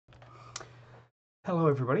Hello,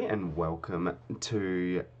 everybody, and welcome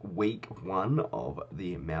to week one of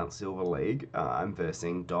the Mount Silver League. I'm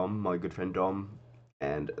versing Dom, my good friend Dom,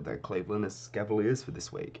 and the Cleveland Escavaliers for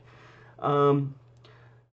this week. Um,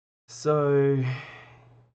 so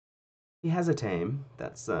he has a team.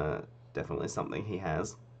 That's definitely something he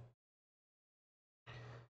has.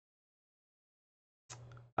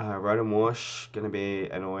 Road and Wash gonna be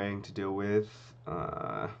annoying to deal with.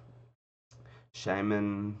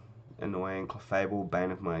 Shaman annoying. Clefable, bane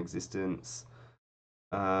of my existence.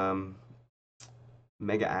 Um,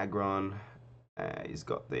 Mega Aggron. He's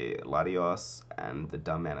got the Latios and the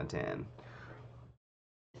Darmanitan.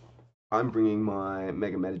 I'm bringing my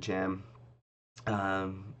Mega Metacham.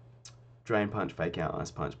 Um, Drain Punch, Fake Out, Ice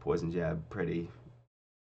Punch, Poison Jab, pretty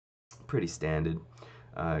standard.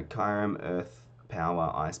 Kyurem, Earth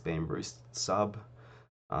Power, Ice Beam, Roost Sub.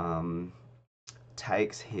 Um,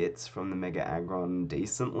 Takes hits from the Mega Aggron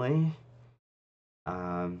decently.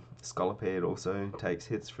 Scolipede also takes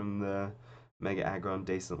hits from the Mega Aggron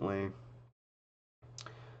decently.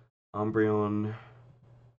 Umbreon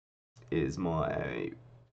is my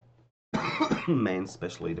main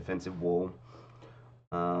specially defensive wall.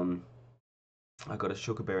 Um, I got a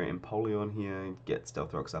Sugarberry Empoleon here, get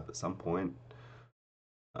Stealth Rocks up at some point.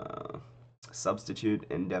 Uh, Substitute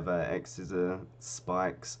Endeavor X is a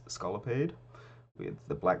Spikes Scolipede with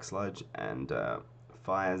the Black Sludge and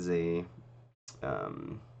Fire Z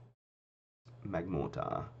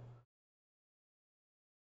Magmortar.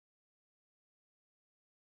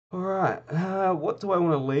 Alright, what do I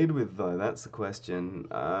want to lead with though? That's the question.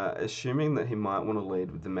 Assuming that he might want to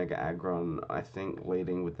lead with the Mega Aggron, I think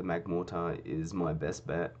leading with the Magmortar is my best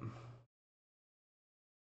bet.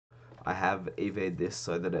 I have EV'd this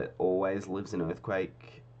so that it always lives in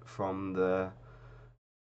Earthquake from the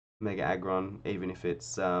Mega Aggron, even if it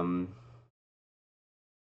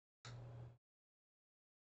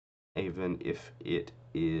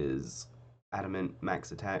is Adamant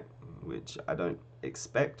max attack, which I don't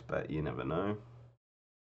expect, but you never know.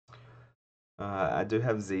 I do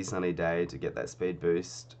have Z Sunny Day to get that speed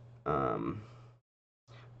boost, but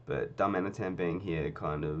Darmanitan being here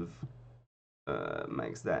kind of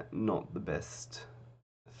makes that not the best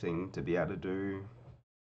thing to be able to do.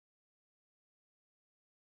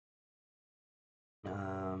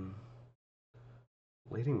 Um,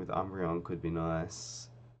 Leading with Umbreon could be nice.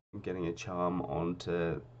 Getting a charm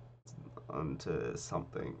onto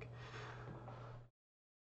something.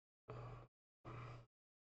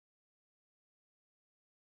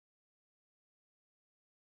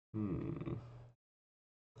 Hmm.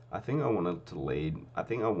 I think I wanted to lead. I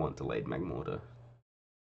think I want to lead Magmortar.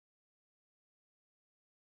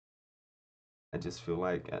 I just feel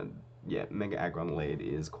like, yeah, Mega Aggron lead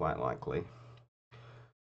is quite likely.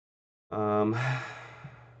 Um,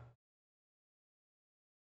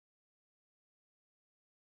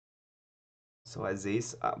 so I Z.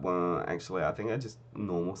 Well, actually, I think I just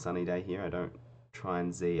normal sunny day here. I don't try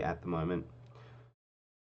and Z at the moment.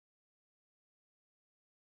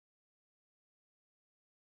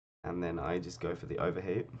 And then I just go for the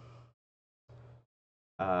overheat.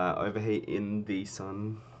 Overheat in the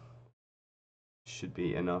sun should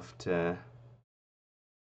be enough to.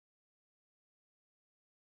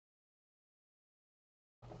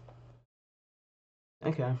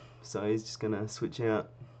 Okay, so he's just gonna switch out.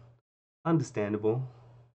 Understandable.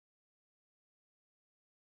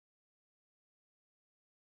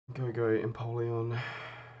 Go Empoleon.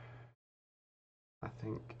 I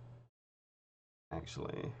think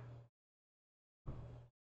actually.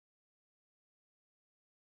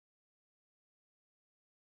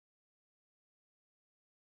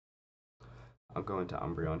 I'll go into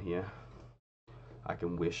Umbreon here. I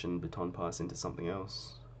can wish and Baton Pass into something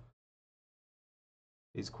else.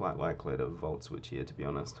 He's quite likely to Volt Switch here, to be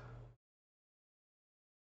honest.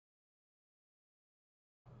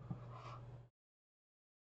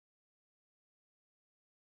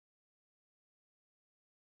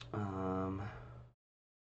 Um,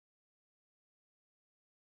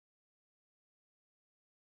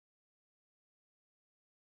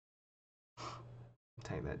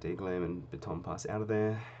 Take that D-Gleam and Baton Pass out of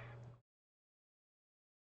there.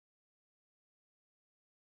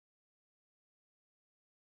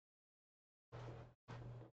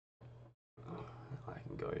 I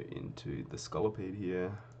can go into the Scolipede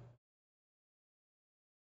here.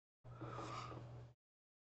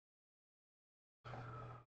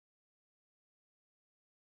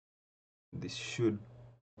 This should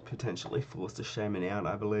potentially force the Shaman out,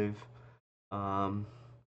 I believe. Um,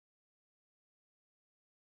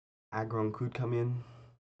 Aggron could come in,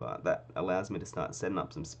 but that allows me to start setting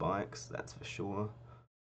up some spikes, that's for sure.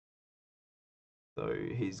 So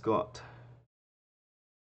he's got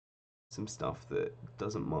some stuff that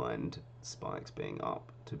doesn't mind spikes being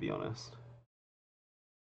up, to be honest.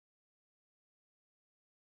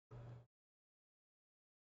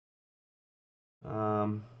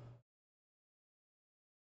 Um,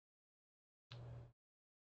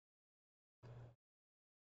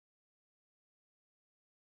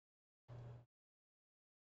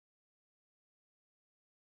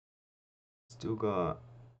 Still got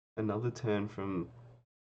another turn from.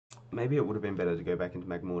 Maybe it would have been better to go back into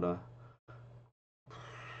Magmortar.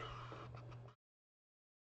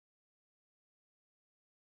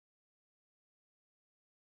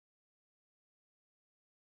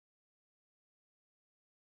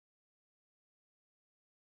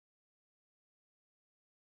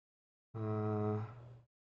 Uh,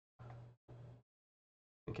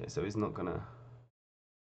 okay, so he's not gonna.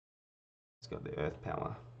 He's got the Earth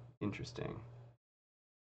power. Interesting.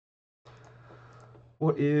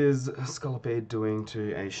 What is Scolipede doing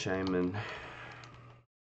to a Shaman?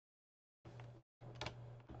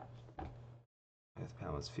 Earth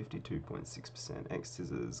power is 52.6%. X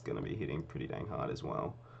Scissors going to be hitting pretty dang hard as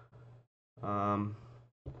well. Um,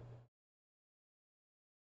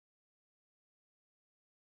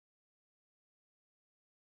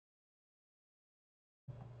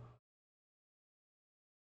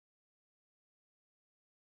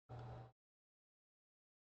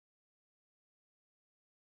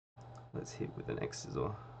 let's hit with an X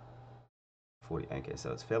Scissor. 40. Okay,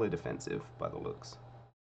 so it's fairly defensive by the looks.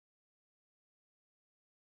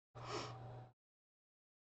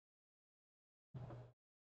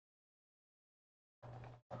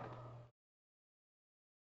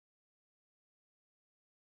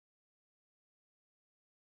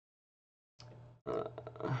 Uh,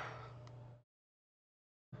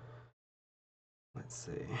 let's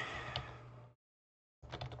see.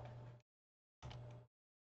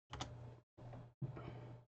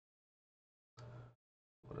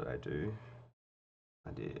 What did I do?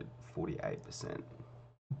 I did 48%.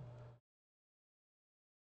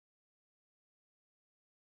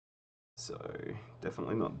 So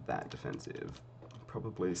definitely not that defensive.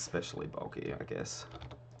 Probably especially bulky, I guess.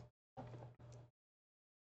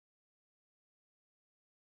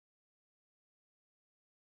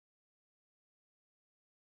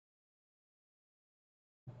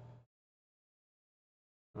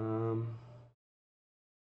 Um,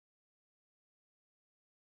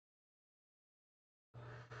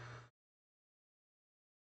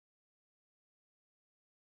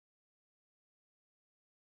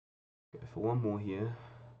 go for one more here.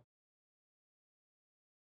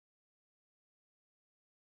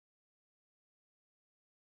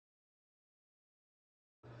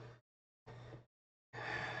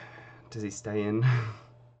 Does he stay in?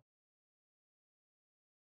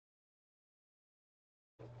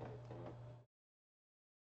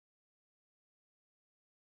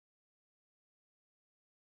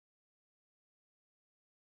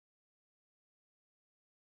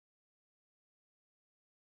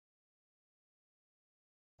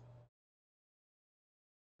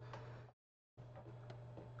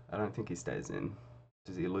 I don't think he stays in.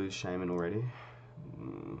 Does he lose Shaman already?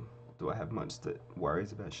 Do I have much that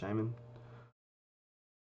worries about Shaman?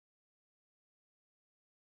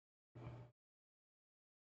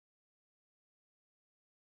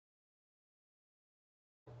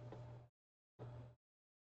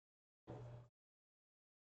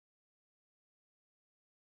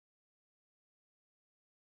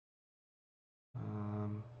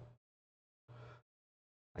 Um,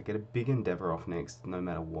 I get a big Endeavor off next, no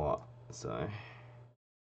matter what. So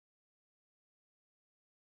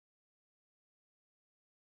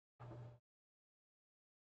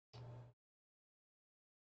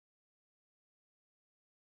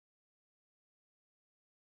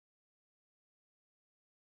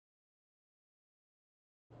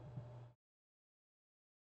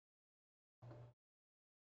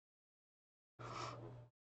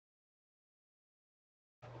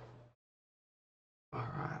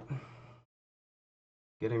alright.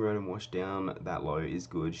 Getting Rotom Wash down that low is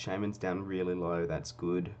good. Shaman's down really low, that's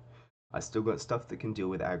good. I still got stuff that can deal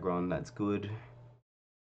with Aggron, that's good.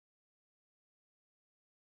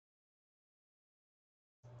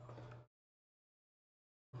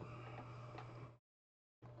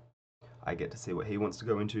 I get to see what he wants to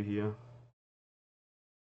go into here.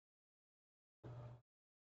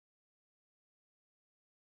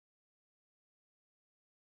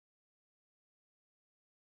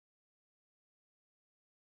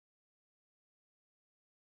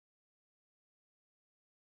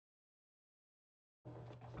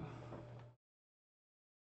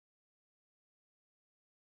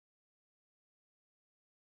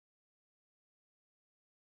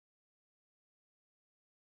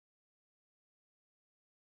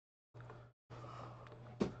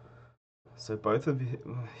 So both of his,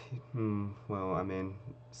 well, I mean,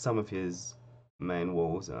 some of his main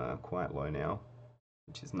walls are quite low now,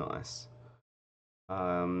 which is nice.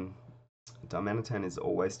 Um, Diamantane is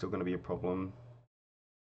always still going to be a problem.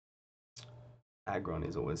 Agron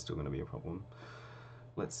is always still going to be a problem.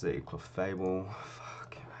 Let's see, Clefable.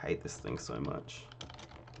 Fuck, I hate this thing so much.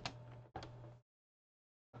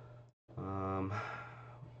 Um,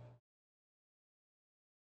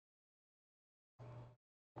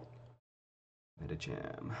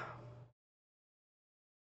 Metajam.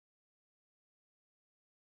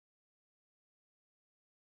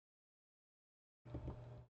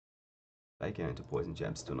 Bacon into Poison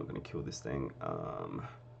Jab, still not going to kill this thing.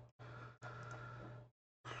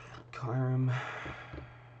 Kyurem.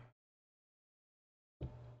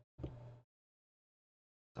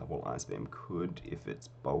 Double Ice Beam could if it's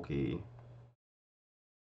bulky.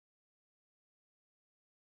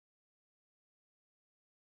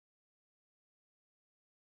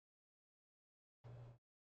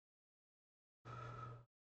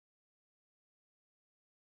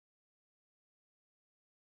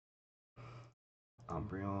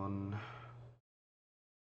 Umbreon.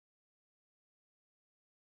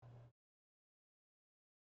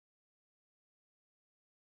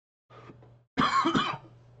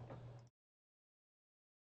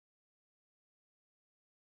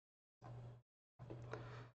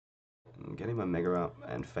 Getting my Mega up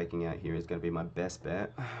and faking out here is going to be my best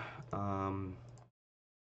bet. And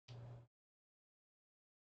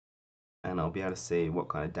I'll be able to see what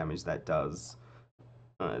kind of damage that does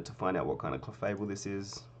to find out what kind of Clefable this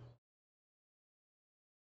is.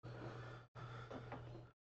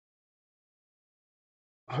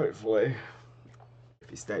 Hopefully, if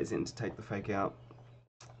he stays in to take the fake out,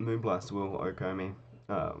 Moonblast will OHKO me.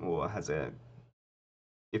 Or has a...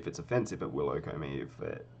 If it's offensive, it will OHKO me. If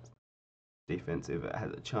it's defensive, it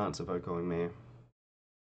has a chance of OHKOing me.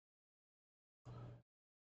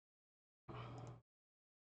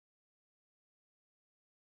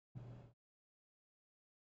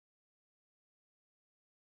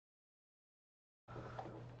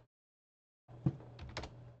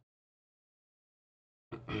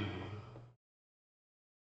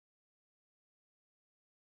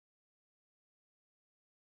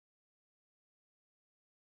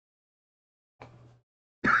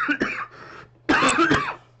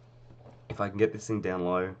 If I can get this thing down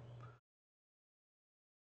low.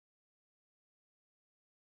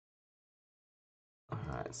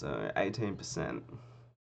 Alright, so 18%.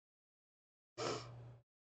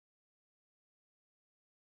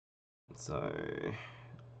 So,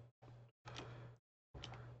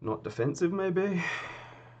 not defensive maybe?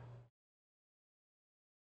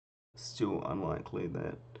 Still unlikely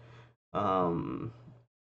that,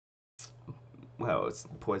 well, it's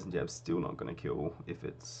Poison Jab's still not going to kill if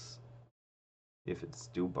it's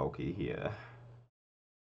still bulky here.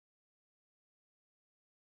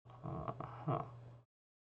 Huh.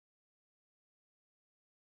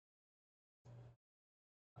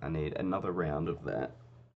 I need another round of that.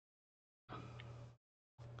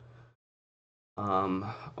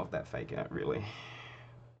 Of that fake out, really.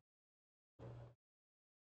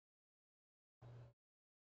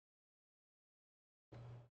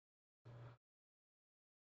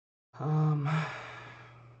 Um,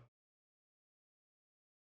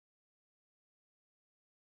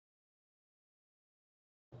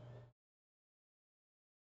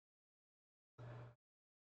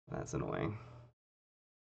 that's annoying.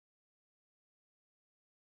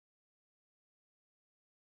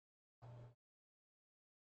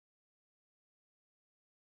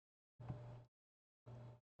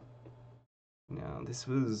 Now, this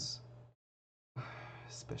was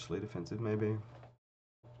especially defensive, maybe.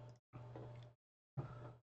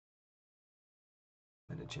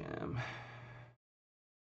 Metajam.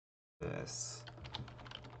 Yes.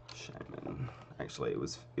 Shaman. Actually, it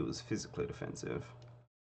was physically defensive.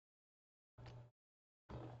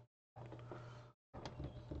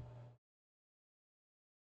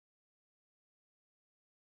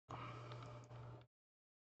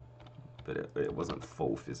 But it wasn't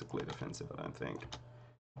full physically defensive, I don't think.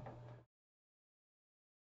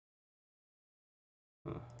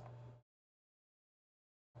 Huh.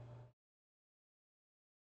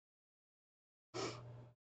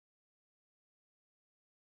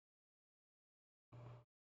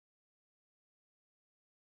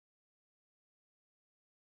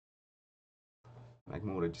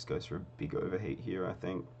 Magmortar just goes for a big overheat here, I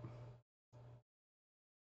think.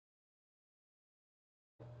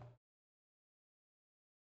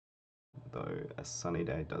 Though a sunny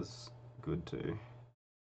day does good too.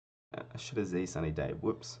 I should have Z sunny day.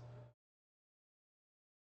 Whoops.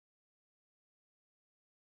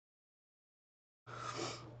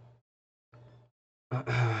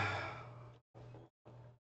 Yeah.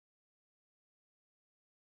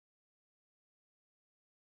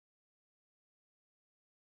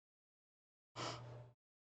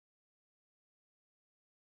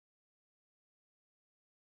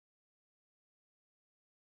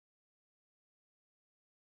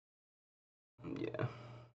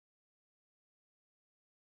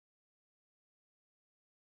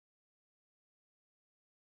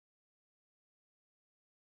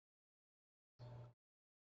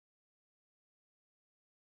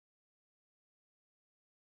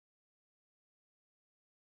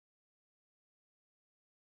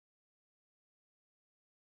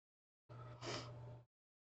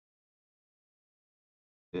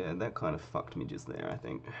 Yeah, that kind of fucked me just there, I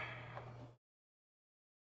think.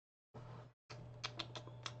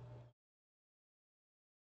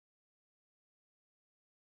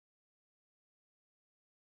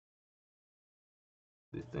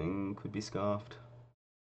 This thing could be scarfed.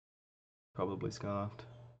 Probably scarfed.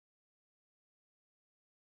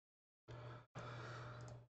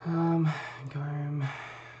 Comb,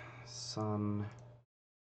 sun,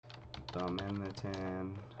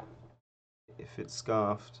 Darmanitan. If it's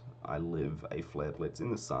scarfed, I live a flare blitz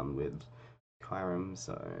in the sun with Kyram,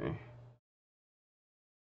 so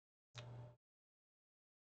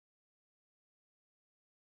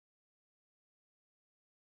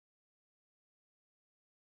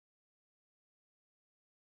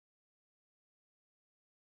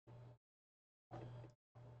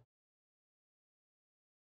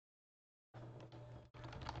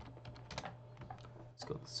it's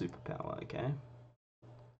got the superpower, okay?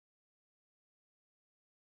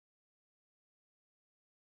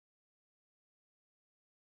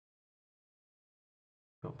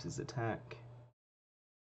 Drops his attack.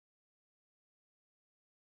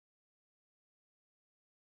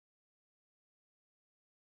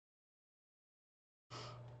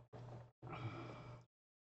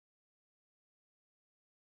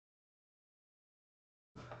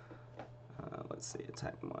 Let's see,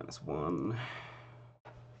 attack -1.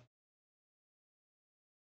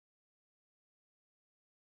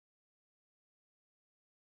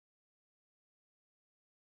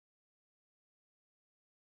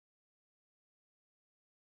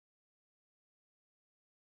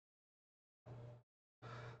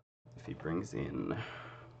 If he brings in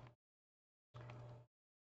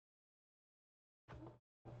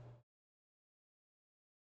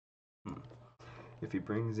if he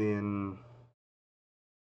brings in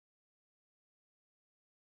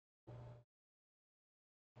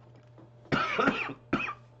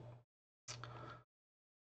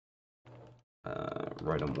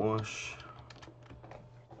Right on Wash,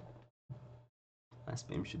 Ice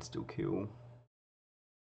Beam should still kill.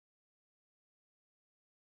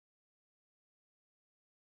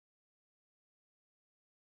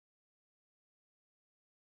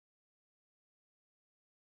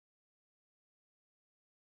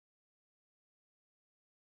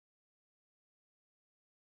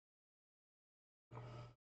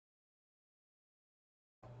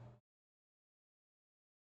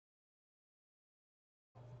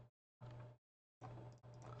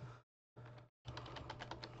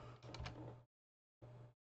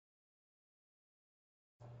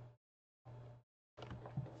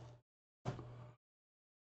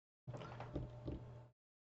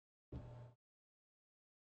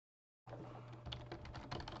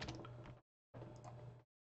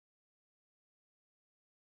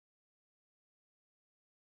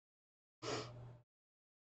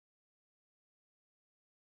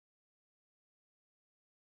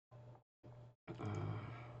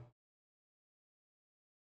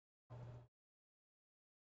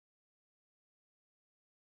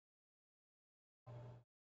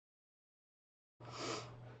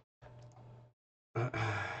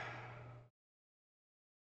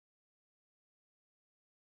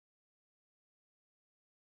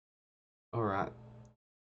 Alright,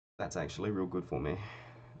 that's actually real good for me.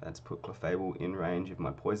 That's put Clefable in range of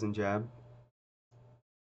my poison jab.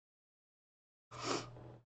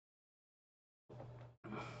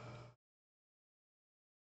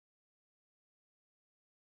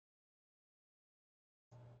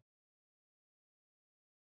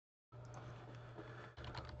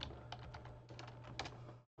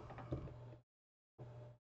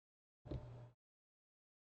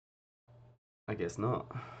 I guess not.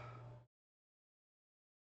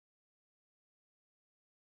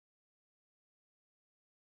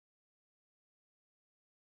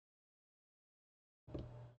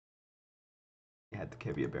 He had the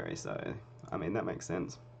Kevia Berry, so I mean that makes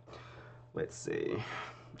sense. Let's see.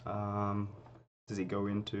 Does he go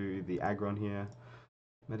into the Aggron here?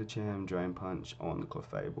 Metacham, Drain Punch on the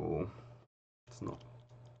Clefable. It's not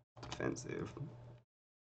defensive.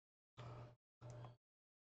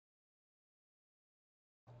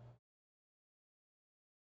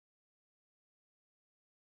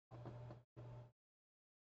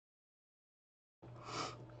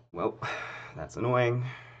 Well, that's annoying.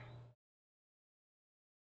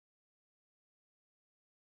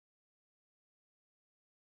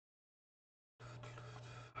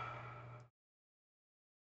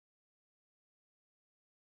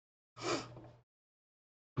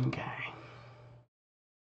 Okay.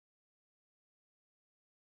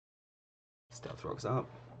 Stealth Rock's up.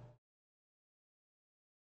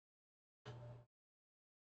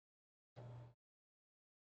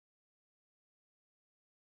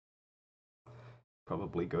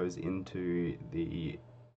 Probably goes into the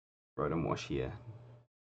Rotom Wash here.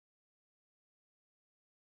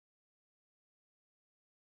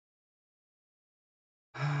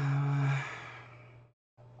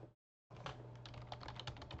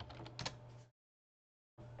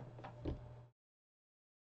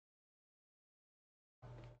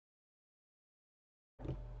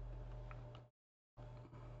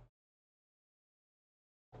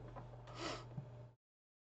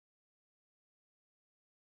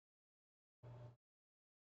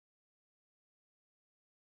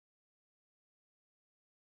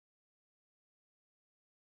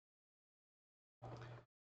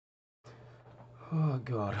 Oh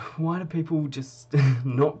god, why do people just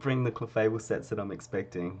not bring the Clefable sets that I'm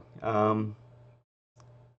expecting? It's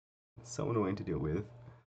so annoying to deal with.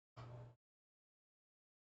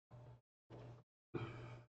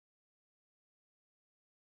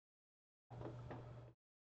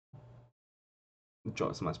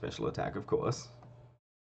 Drops my special attack, of course.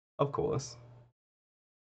 Of course.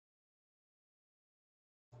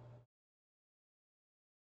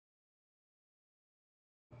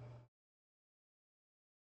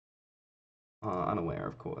 Unaware,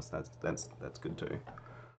 of course. That's good too.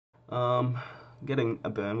 Getting a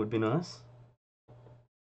burn would be nice.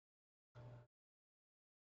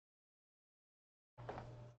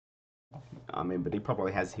 I mean, but he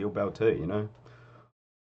probably has Heal Bell too, you know?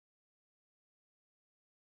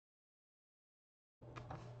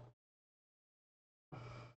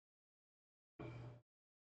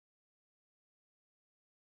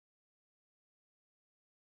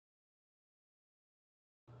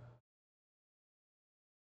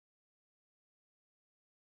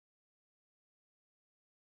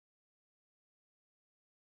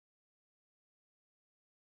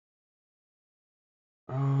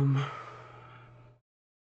 Um,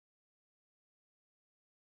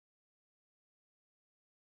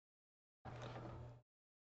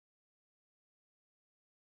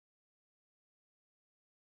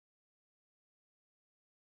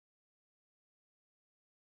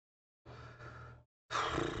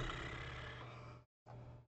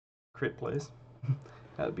 Crit, please.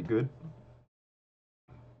 That'd be good.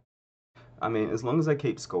 I mean, as long as I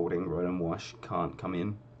keep Scalding, Rotom Wash can't come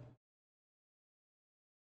in.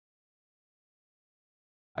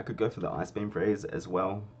 I could go for the Ice Beam Freeze as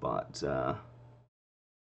well, but I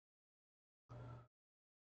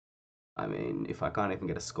mean, if I can't even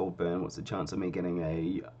get a Scald Burn, what's the chance of me getting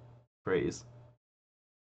a Freeze?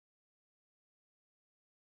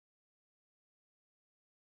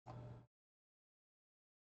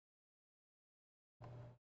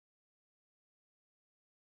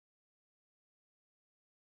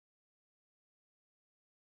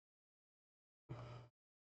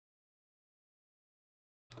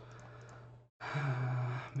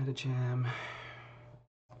 Metacham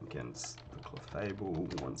against the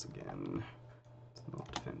Clefable once again. It's not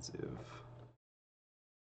defensive.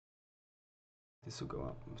 This will go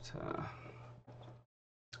up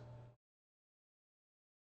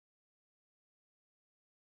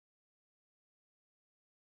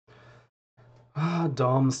to...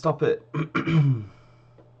 Dom, stop it.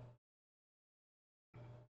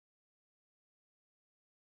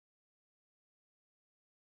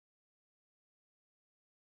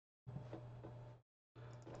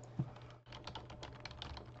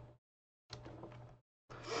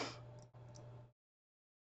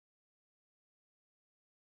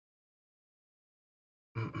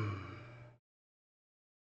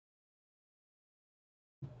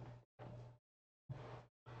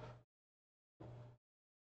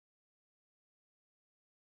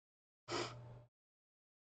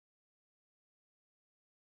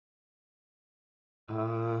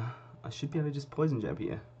 I should be able to just Poison Jab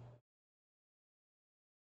here.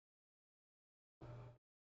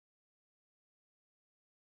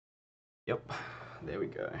 Yep, there we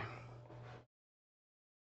go.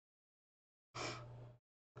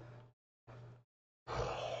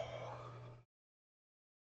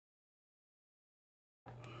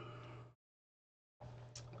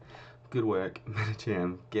 Good work,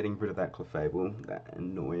 Metacham, getting rid of that Clefable, that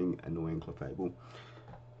annoying Clefable.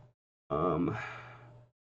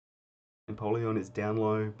 Empoleon is down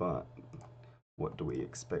low, but what do we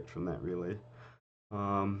expect from that, really?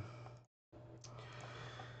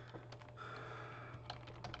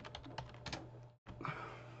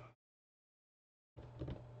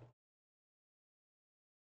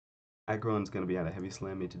 Aggron's going to be able to heavy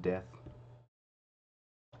slam me to death.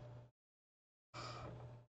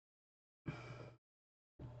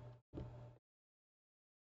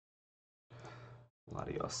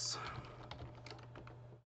 Latios.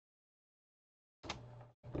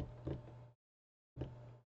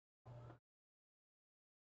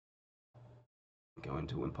 Go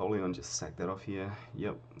into Empoleon, just sack that off here.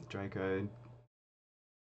 Yep, Draco.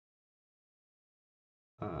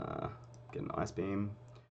 Get an Ice Beam.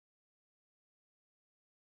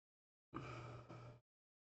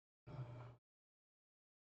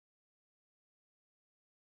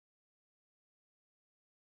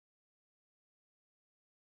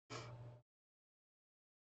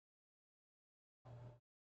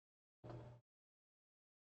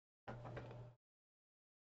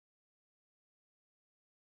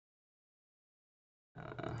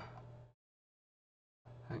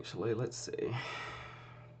 Actually, let's see.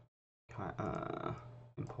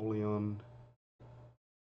 Empoleon.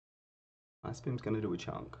 Ice Beam's going to do a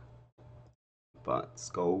chunk. But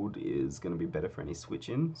Scold is going to be better for any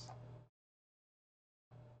switch-ins.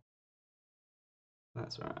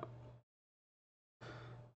 That's right.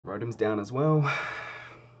 Rotom's down as well.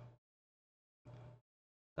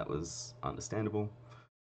 That was understandable.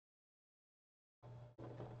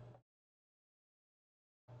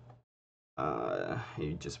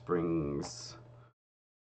 He just brings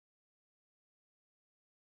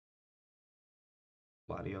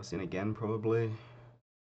Latios in again, probably.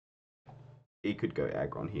 He could go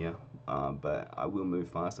Aggron here, but I will move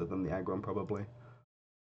faster than the Aggron, probably.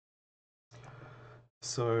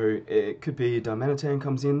 So it could be Diamanitan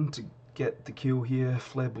comes in to get the kill here.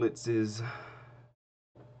 Flare Blitz is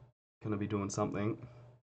going to be doing something.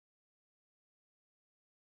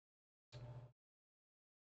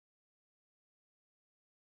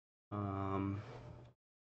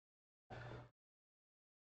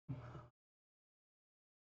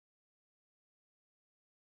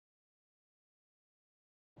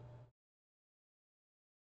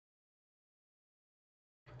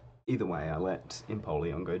 Either way, I let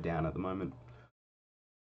Empoleon go down at the moment.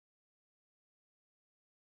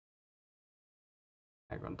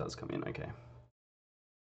 Aggron does come in, okay.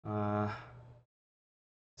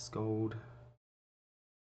 Scold.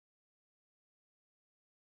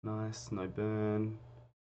 Nice, no burn.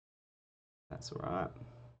 That's alright.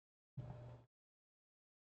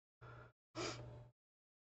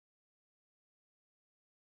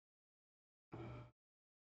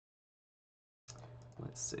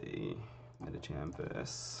 Let's see. Metacham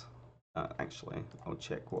verse. Actually, I'll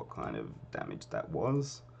check what kind of damage that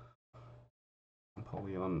was.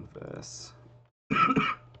 Empoleon verse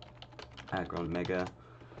Aggron Mega.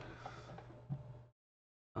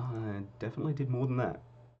 I definitely did more than that.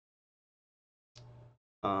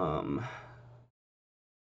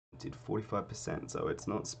 Did 45%, so it's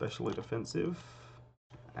not specially defensive,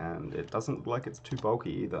 and it doesn't look like it's too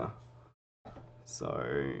bulky either.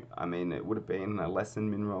 So, I mean, it would have been a less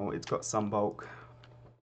than min roll. It's got some bulk.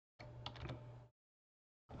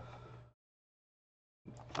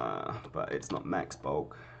 But it's not max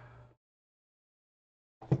bulk.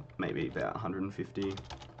 Maybe about 150.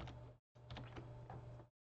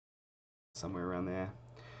 Somewhere around there.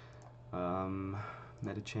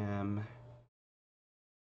 Metacham.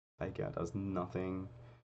 Fake Out does nothing.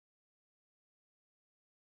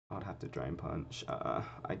 I'd have to Drain Punch. I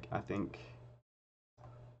think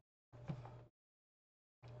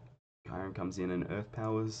Kyurem comes in and Earth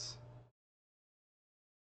Powers.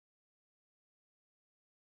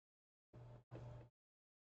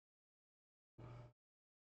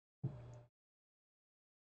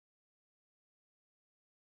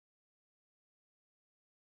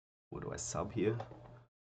 What do I sub here?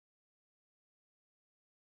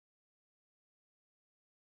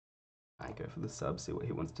 I go for the sub, see what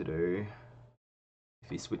he wants to do. If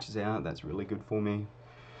he switches out, that's really good for me.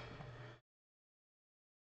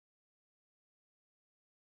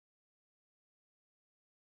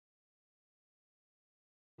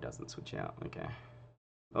 He doesn't switch out, okay.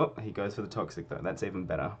 Oh, he goes for the Toxic though, that's even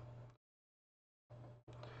better.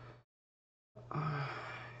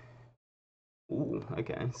 Ooh,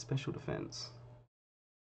 okay, special defense.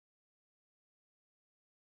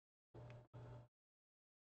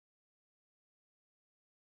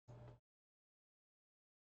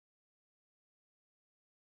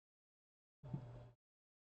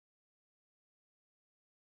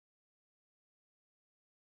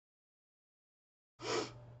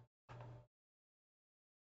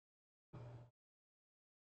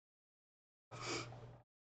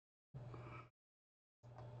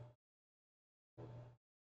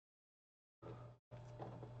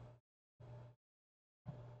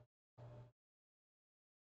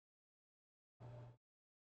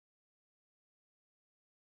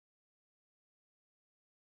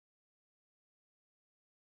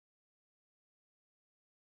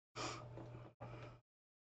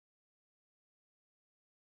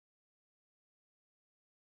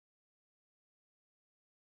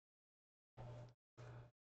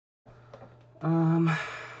 Um,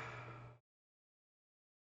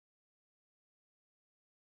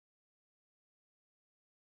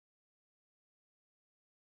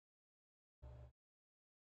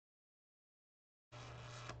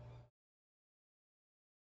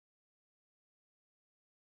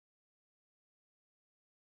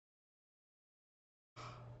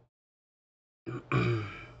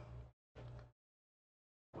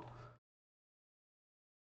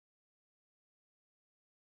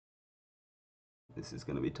 this is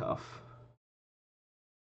going to be tough.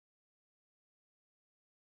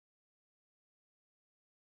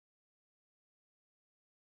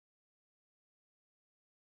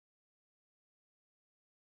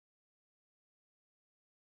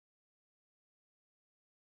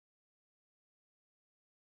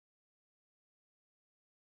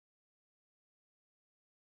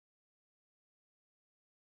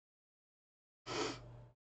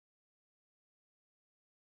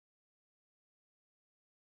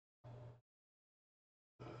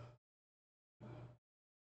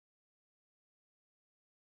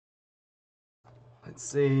 Let's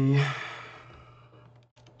see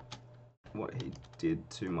what he did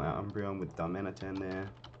to my Umbreon with Darmanitan there.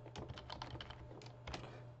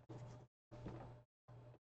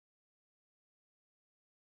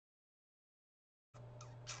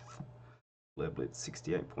 Level at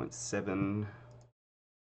 68.7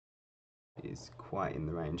 is quite in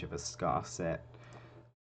the range of a Scarf set.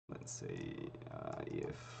 Let's see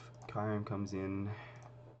if Kyurem comes in.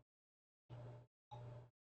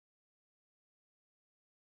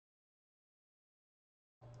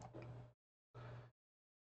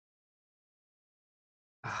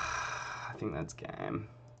 I think that's game.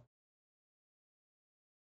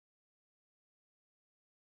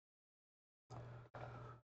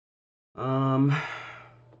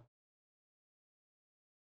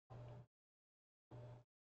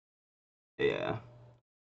 Yeah.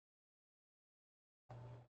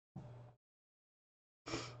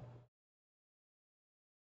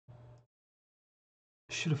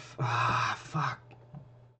 Should have. Fuck.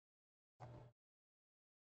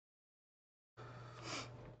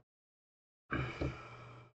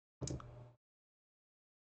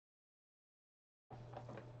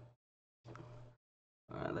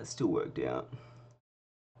 Alright, that still worked out.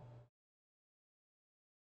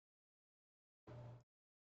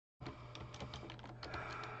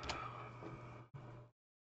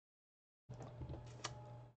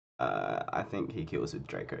 I think he kills with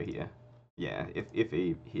Draco here. Yeah, if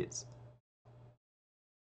he hits.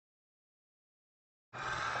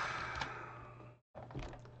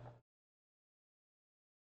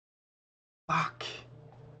 Fuck.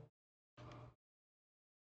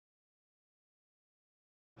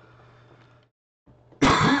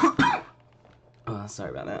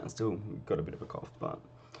 Sorry about that. I still got a bit of a cough, but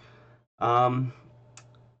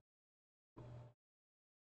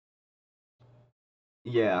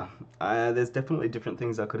yeah, there's definitely different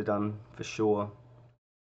things I could have done for sure,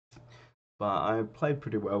 but I played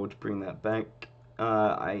pretty well to bring that back.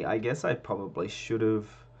 I guess I probably should have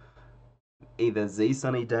either Z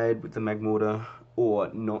Sunny Dayed with the Magmortar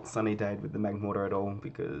or not Sunny Dayed with the Magmortar at all,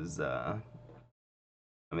 because I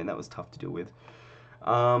mean that was tough to deal with.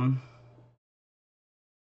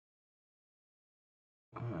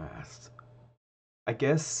 I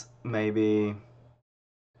guess maybe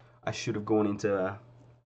I should have gone into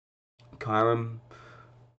Kyurem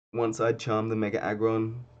once I'd charmed the Mega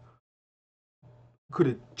Aggron. Could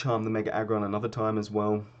have charmed the Mega Aggron another time as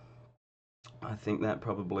well. I think that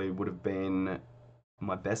probably would have been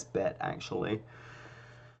my best bet, actually.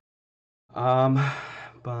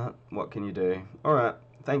 But what can you do? Alright,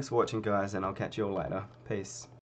 thanks for watching, guys, and I'll catch you all later. Peace.